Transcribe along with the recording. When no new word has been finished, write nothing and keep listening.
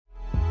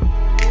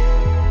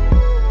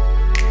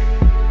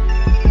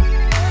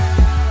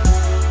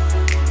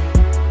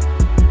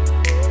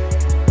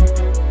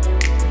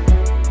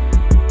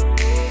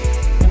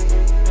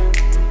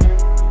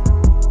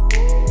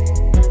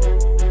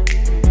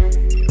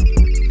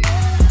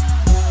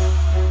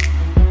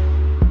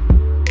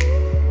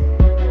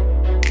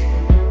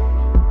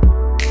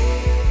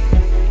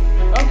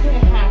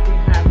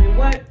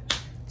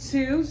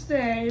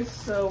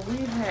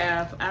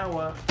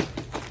our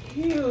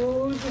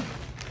huge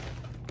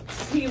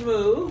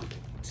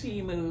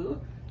Temu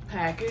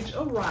package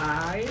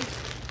arrived.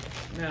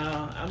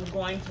 Now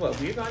what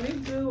we're going to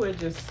do is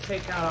just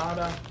take out all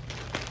the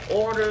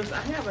orders.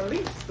 I have at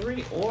least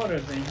 3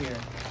 orders in here.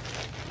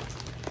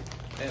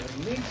 At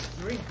least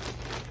 3.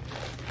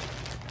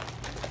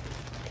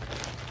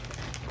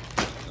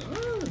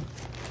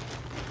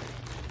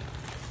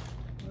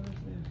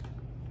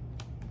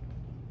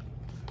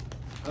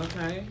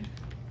 Okay.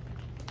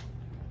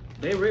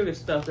 They really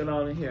stuffed it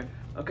all in here.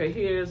 Okay,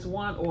 here's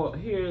one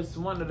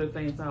of the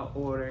things I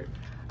ordered.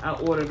 I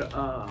ordered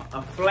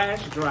a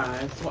flash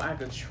drive so I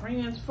could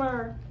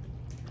transfer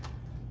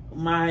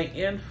my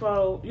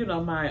info, you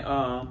know, my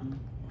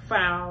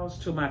files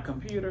to my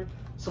computer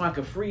so I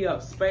could free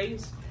up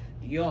space.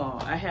 Y'all,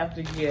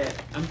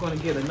 I'm going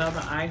to get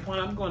another iPhone.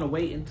 I'm going to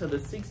wait until the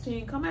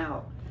 16 come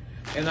out.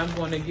 And I'm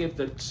going to get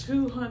the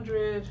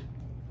 200,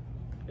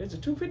 is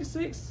it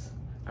 256?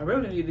 I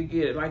really need to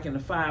get it like in the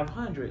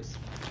 500s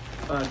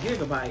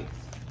gigabytes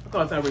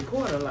because I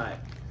record a lot.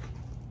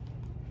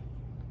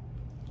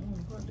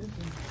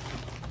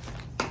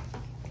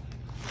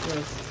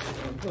 Just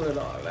pull it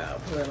all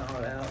out,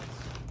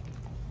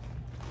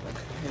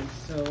 Okay,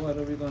 so what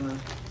are we gonna,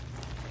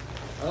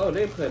 oh,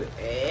 they put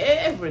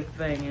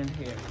everything in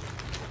here.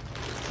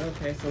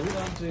 Okay, so we're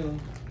gonna do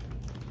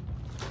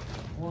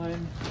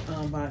one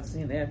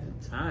unboxing at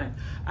a time.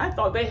 I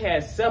thought they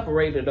had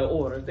separated the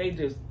orders. They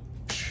just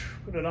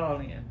put it all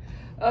in.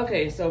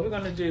 Okay, so we're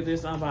gonna do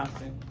this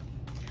unboxing.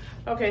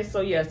 Okay, so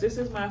yes, this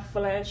is my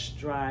flash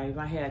drive.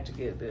 I had to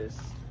get this.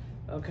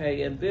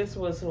 Okay, and this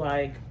was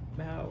like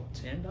about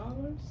 $10.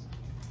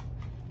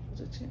 Was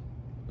it 10?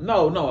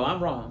 No,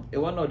 I'm wrong. It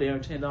wasn't no damn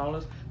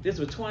 $10. This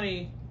was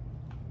 20.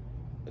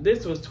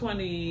 This was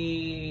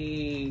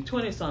 20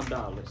 some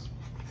dollars.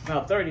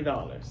 About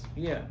 $30.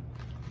 Yeah,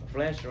 a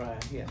flash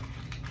drive. Yeah.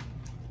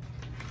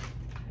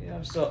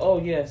 Yeah. So, oh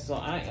yes. So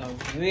I am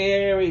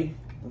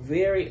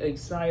very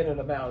excited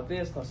about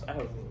this because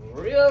I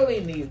really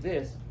need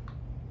this.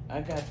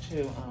 I got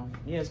to,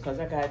 yes, because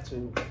I got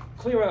to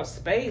clear up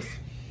space.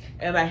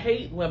 And I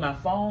hate when my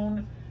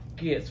phone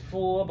gets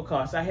full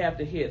because I have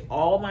to hit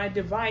all my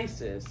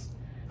devices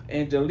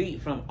and delete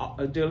from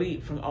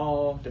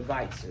all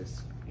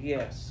devices.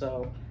 Yes,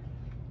 so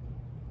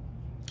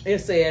it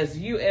says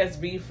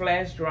USB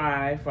flash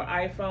drive for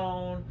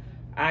iPhone,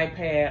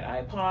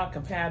 iPad, iPod,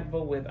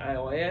 compatible with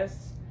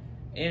iOS,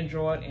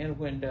 Android, and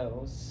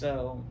Windows.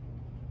 So,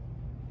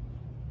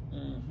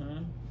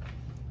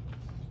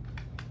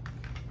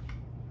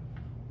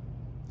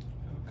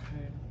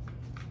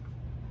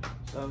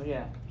 So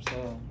yeah,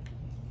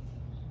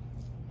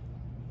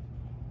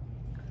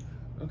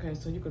 okay,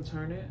 so you can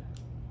turn it.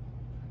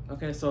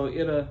 Okay, so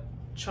it'll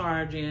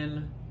charge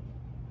in.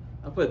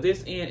 I put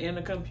this in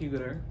the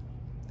computer.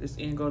 This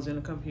end goes in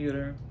the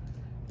computer,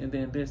 and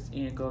then this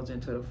end goes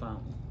into the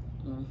phone.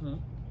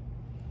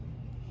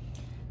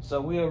 So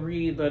we'll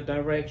read the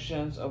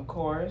directions, of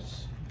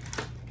course.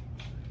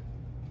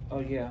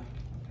 Oh yeah,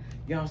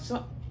 y'all.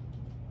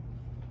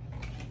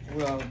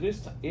 Well,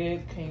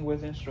 it came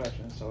with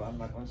instructions, so I'm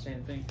not going to say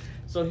anything.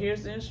 So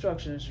here's the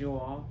instructions, you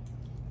all.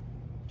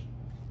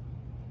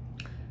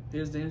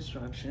 Here's the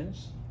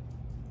instructions.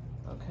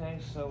 Okay,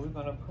 so we're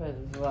going to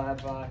put the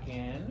live lock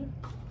in.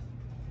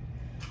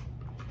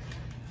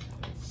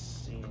 Let's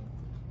see.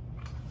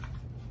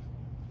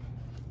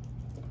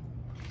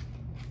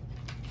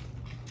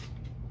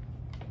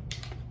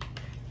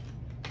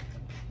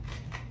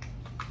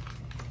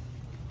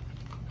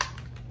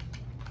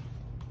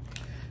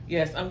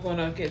 Yes, I'm going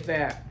to get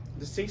the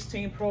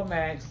 16 Pro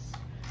Max,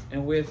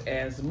 and with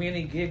as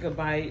many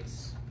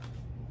gigabytes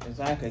as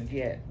I could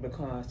get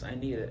because I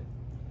need it.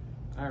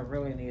 I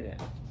really need it.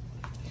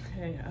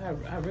 Okay,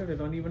 I really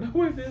don't even know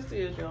where this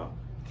is, y'all.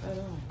 I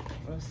don't.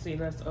 Let's see,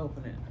 let's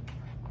open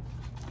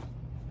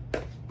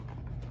it.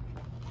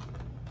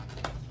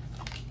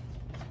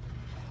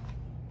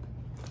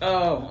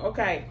 Oh,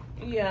 okay.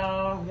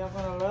 Y'all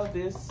gonna love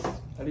this.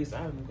 At least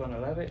I'm gonna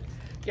love it.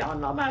 Y'all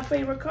know my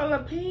favorite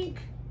color,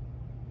 pink.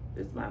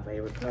 This is my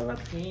favorite color,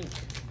 pink.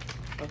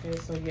 Okay,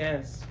 so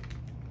yes.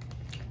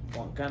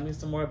 Got me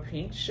some more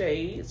pink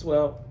shades.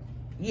 Well,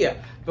 yeah,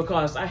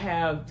 because I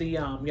have the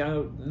y'all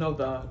know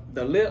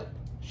the lip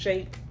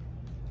shape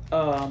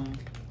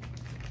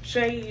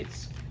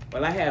shades.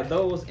 Well, I have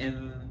those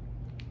in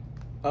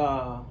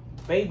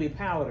baby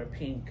powder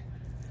pink.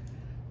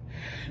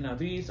 Now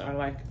these are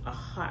like a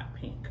hot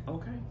pink,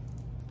 okay?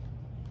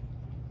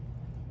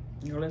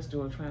 Now let's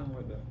do a try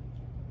with it.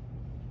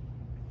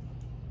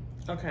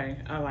 Okay,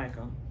 I like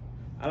them.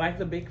 I like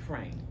the big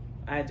frame.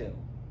 I do.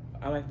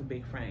 I like the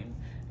big frame.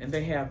 And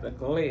they have the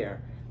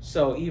glare.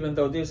 So even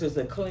though this is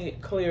a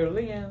clear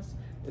lens,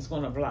 it's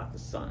going to block the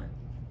sun.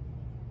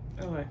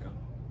 I like them.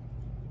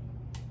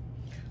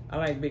 I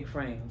like big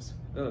frames.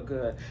 They look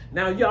good.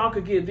 Now y'all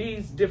could get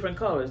these different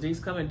colors. These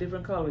come in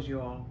different colors,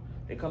 y'all.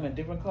 They come in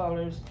different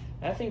colors.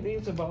 I think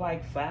these are about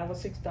like $5 or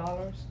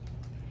 $6.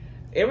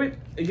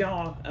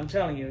 Y'all, I'm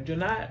telling you, do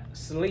not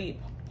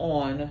sleep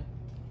on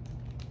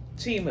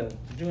Temu,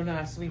 do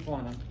not sleep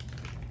on them.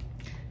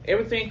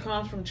 Everything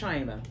comes from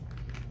China.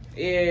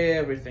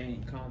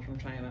 Everything comes from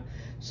China.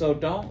 So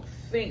don't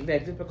think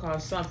that just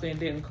because something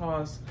didn't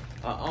cost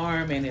an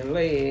arm and a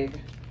leg,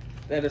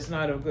 that it's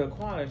not of good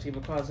quality,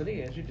 because it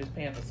is. You're just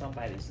paying for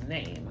somebody's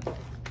name.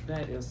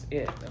 That is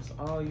it. That's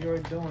all you're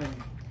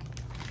doing.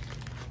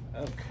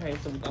 Okay,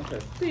 so we're gonna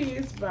put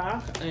these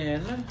back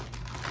in.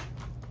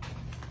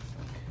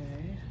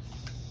 Okay,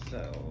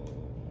 so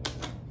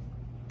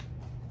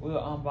we'll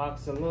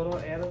unbox a little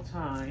at a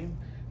time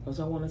because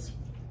I don't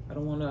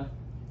want to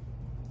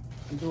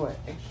do an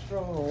extra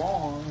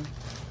long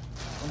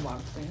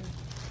unboxing.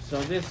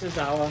 So this is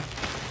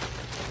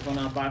we're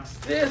gonna unbox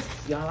this,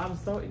 y'all. I'm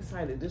so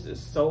excited. This is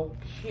so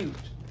cute.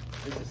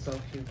 This is so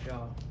cute,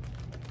 y'all.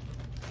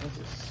 This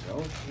is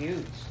so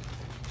cute.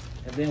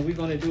 And then we're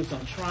gonna do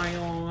some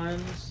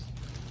try-ons.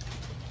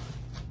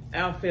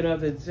 Outfit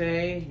of the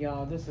day,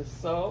 y'all. This is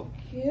so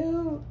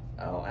cute.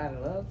 Oh, I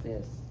love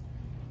this.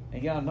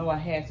 And y'all know I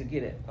had to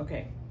get it.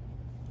 Okay.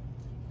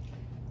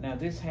 Now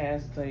this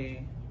has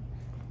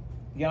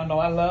y'all know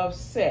I love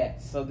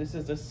sets, so this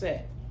is a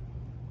set.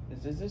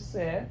 This is a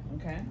set,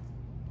 okay.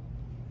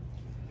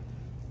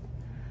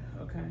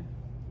 Okay,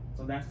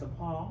 so that's the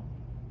paw.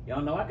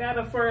 Y'all know I got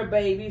a fur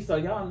baby, so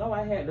y'all know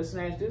I had to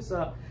snatch this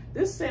up.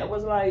 This set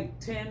was like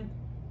 $10,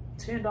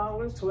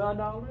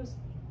 $12.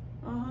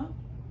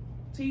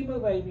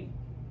 Temu, baby.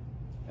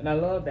 And I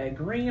love that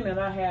green, and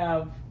I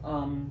have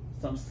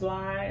some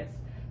slides,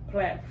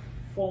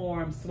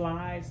 platform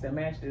slides that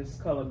match this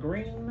color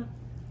green.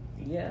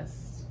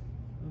 Yes,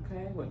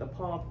 okay, with the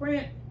paw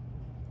print.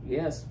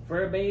 Yes,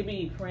 fur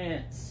baby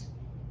prints.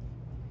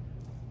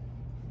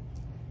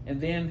 And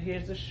then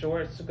here's the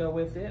shorts to go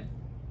with it.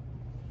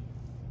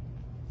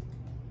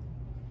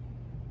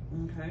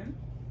 Okay.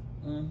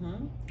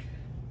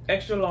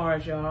 Extra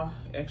large, y'all.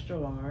 Extra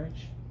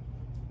large.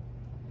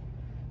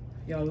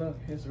 Y'all look,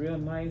 it's real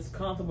nice,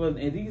 comfortable.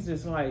 And these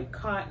is like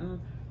cotton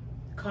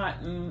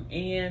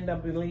and I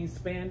believe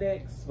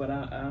spandex, but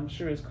I'm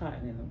sure it's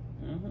cotton in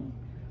them.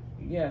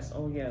 Yes,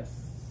 oh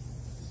yes.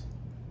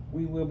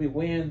 We will be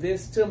wearing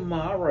this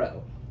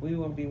tomorrow. We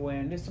will be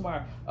wearing this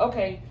tomorrow.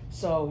 Okay,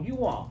 so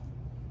you all.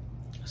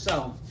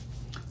 So,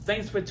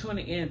 thanks for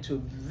tuning in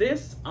to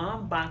this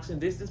unboxing.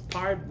 This is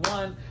part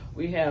 1.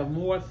 We have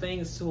more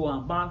things to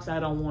unbox. I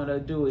don't want to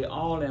do it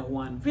all in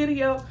one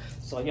video.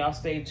 So, y'all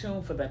stay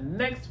tuned for the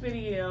next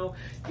video.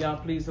 Y'all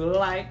please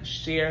like,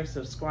 share,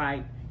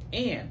 subscribe,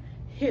 and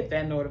hit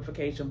that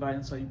notification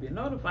button so you'll be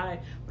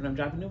notified when I'm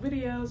dropping new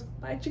videos.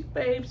 Bye, chick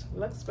babes,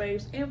 Lux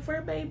babes, and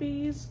fur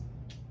babies.